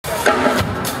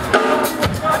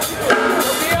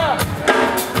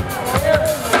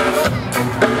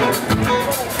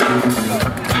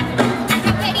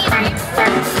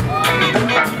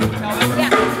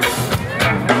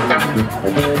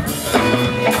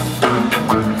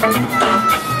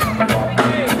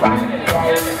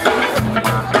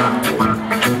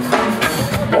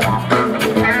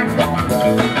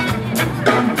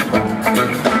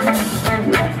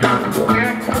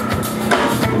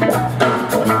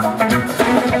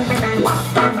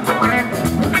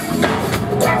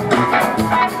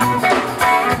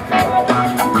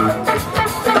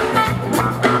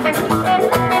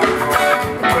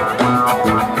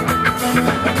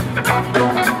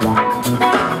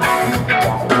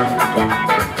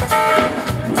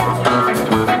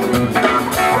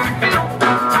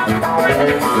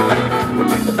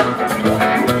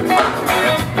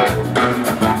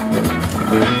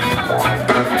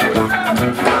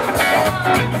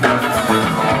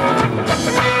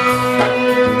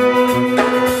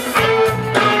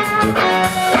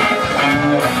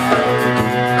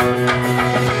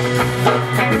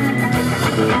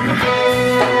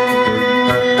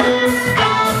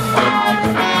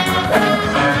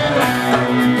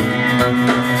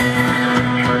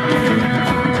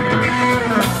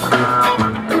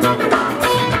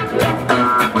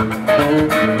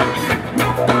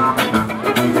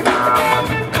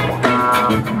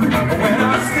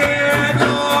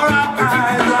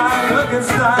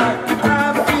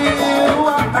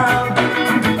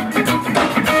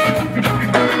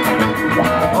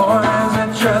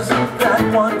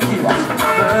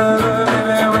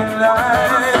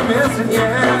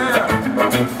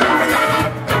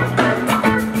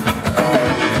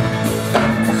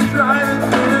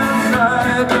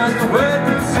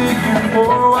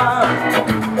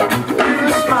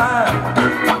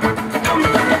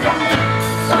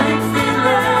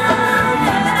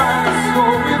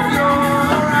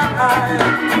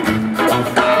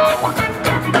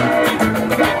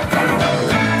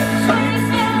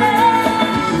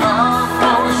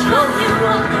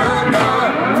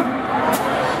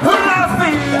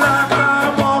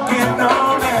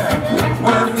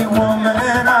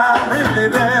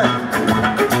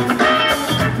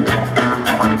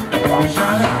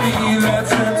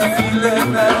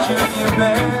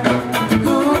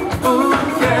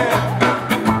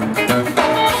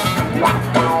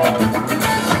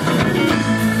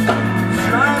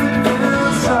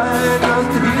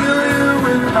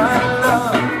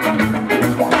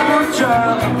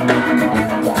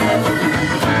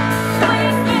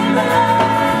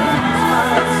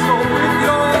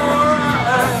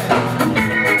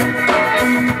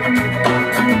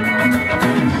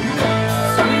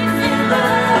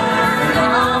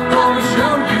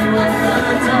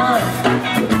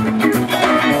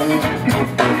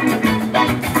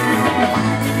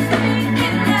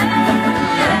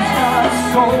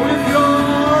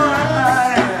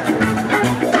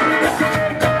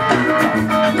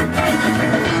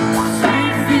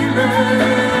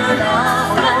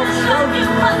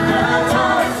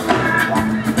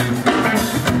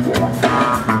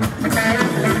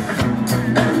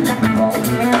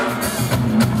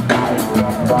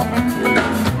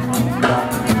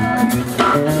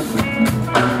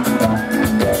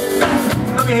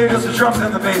Drums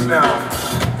and the bass now.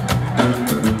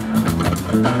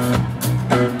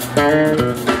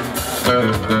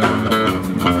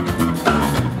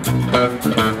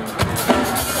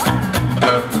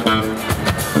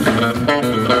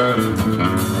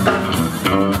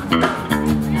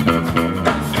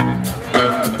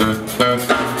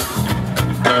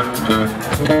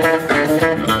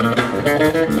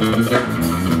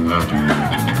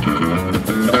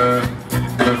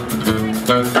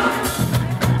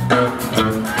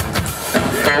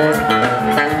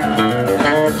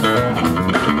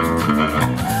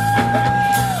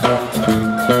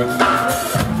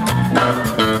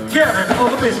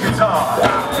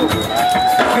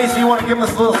 Casey, you want to give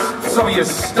us some of your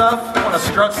stuff? Want to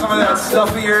strut some of that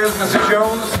stuff of yours, Mr.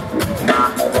 Jones?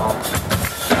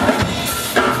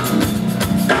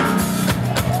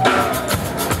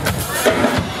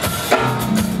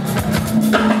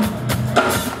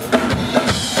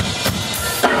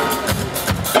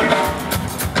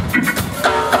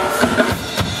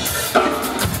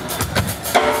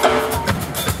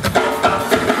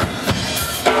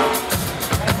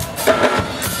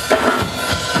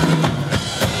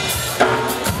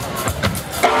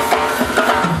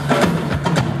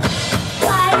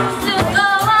 Life to go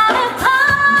on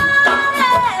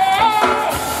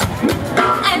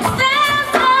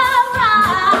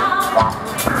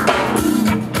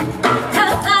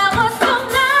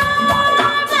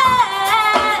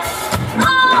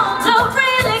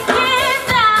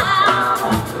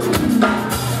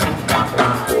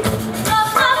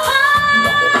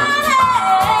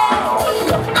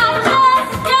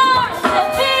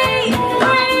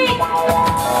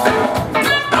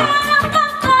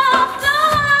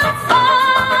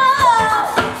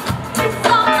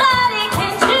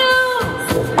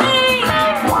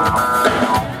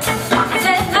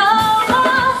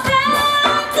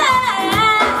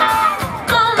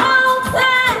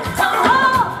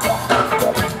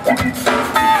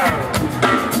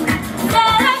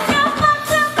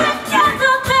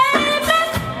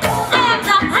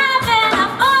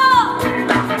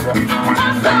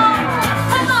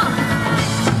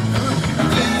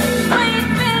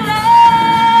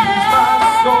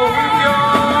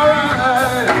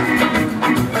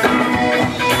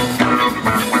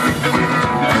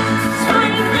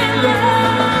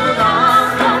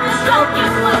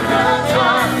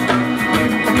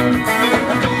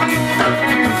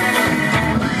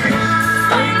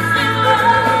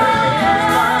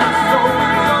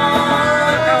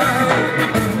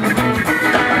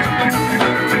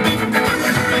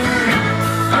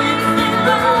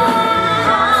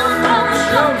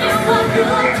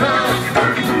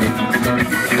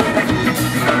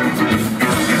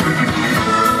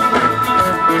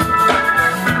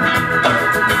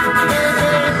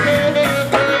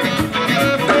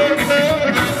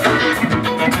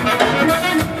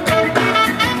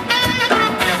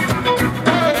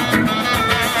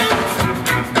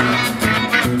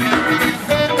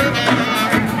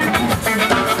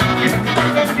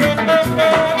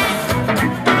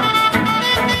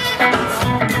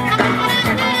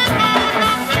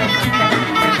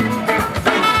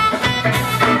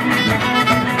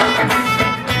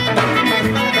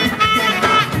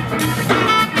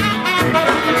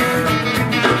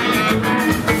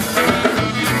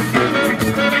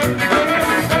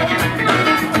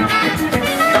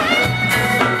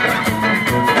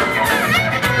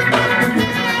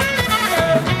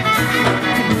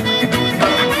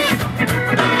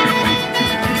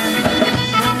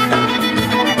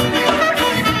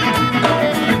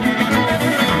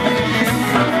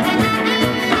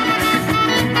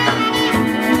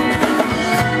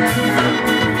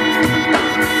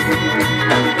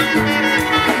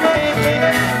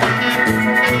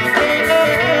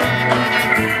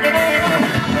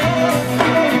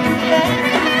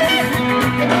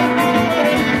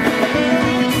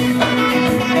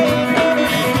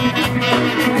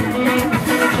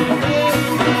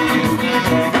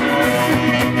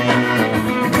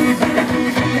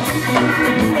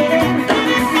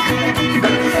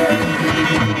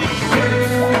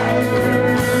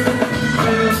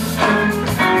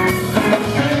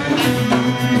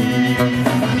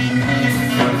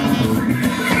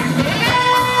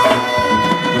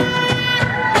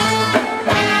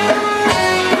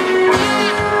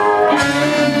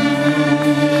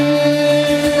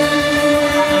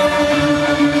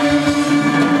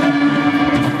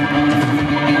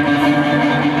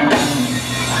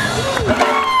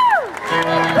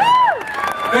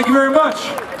Thank you very much.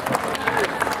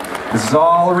 This is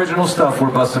all original stuff we're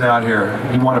busting out here.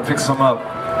 You want to pick some up?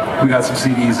 We got some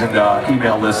CDs and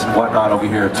email lists and whatnot over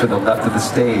here to the left of the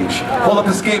stage. Hold up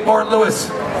the skateboard, Lewis.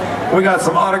 We got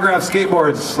some autographed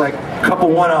skateboards, like a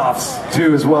couple one-offs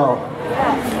too as well.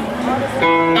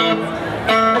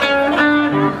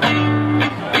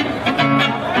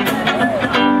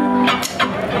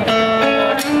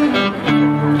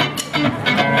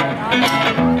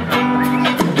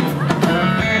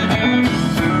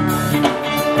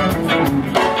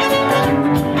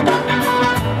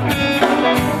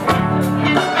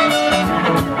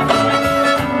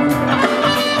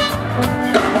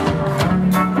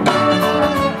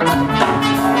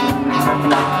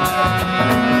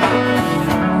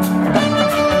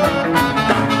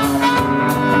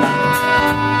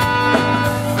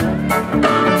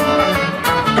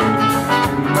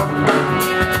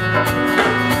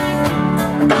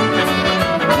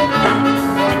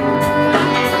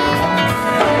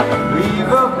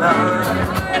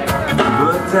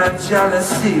 That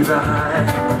jealousy behind,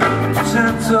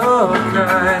 gentle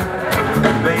kind,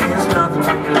 means nothing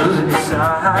when you lose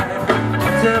inside.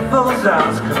 Devil's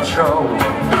out of control,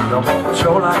 no more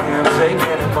control I can't take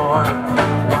anymore.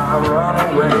 Why run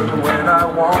away when I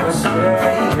want to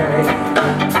stay?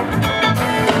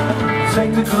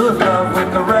 Take the good love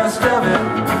with the rest of it,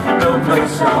 no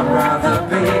place I'd rather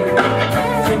be.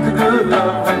 Take the good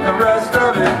love with the rest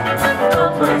of it,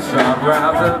 no place I'd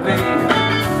rather be.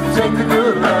 Take the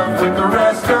good love with the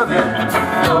rest of it,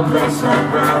 no place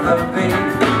I'd rather be.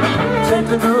 Take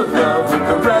the good love with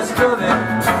the rest of it,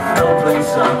 no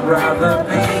place I'd rather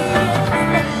be.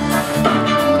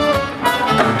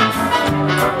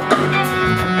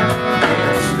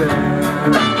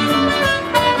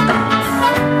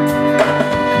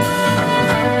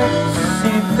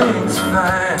 See things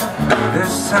fine,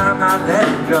 this time I let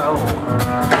it go.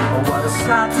 What a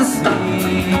sight to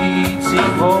see.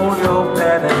 Hold your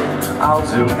penny, I'll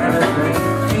do anything,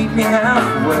 keep me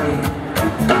halfway.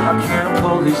 I can't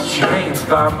pull these chains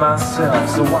by myself,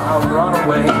 so I'll run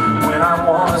away when I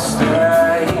want to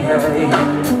stay.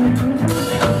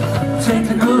 Take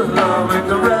the good love with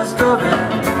the rest of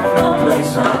it, no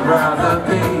place I'd rather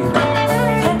be.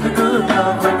 Take the good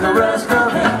love with the rest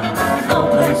of it, no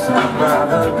place I'd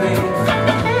rather be.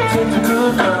 Take the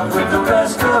good love with the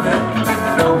rest of it,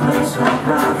 no place I'd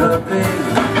rather be.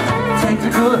 Take the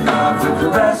good love with the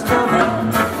rest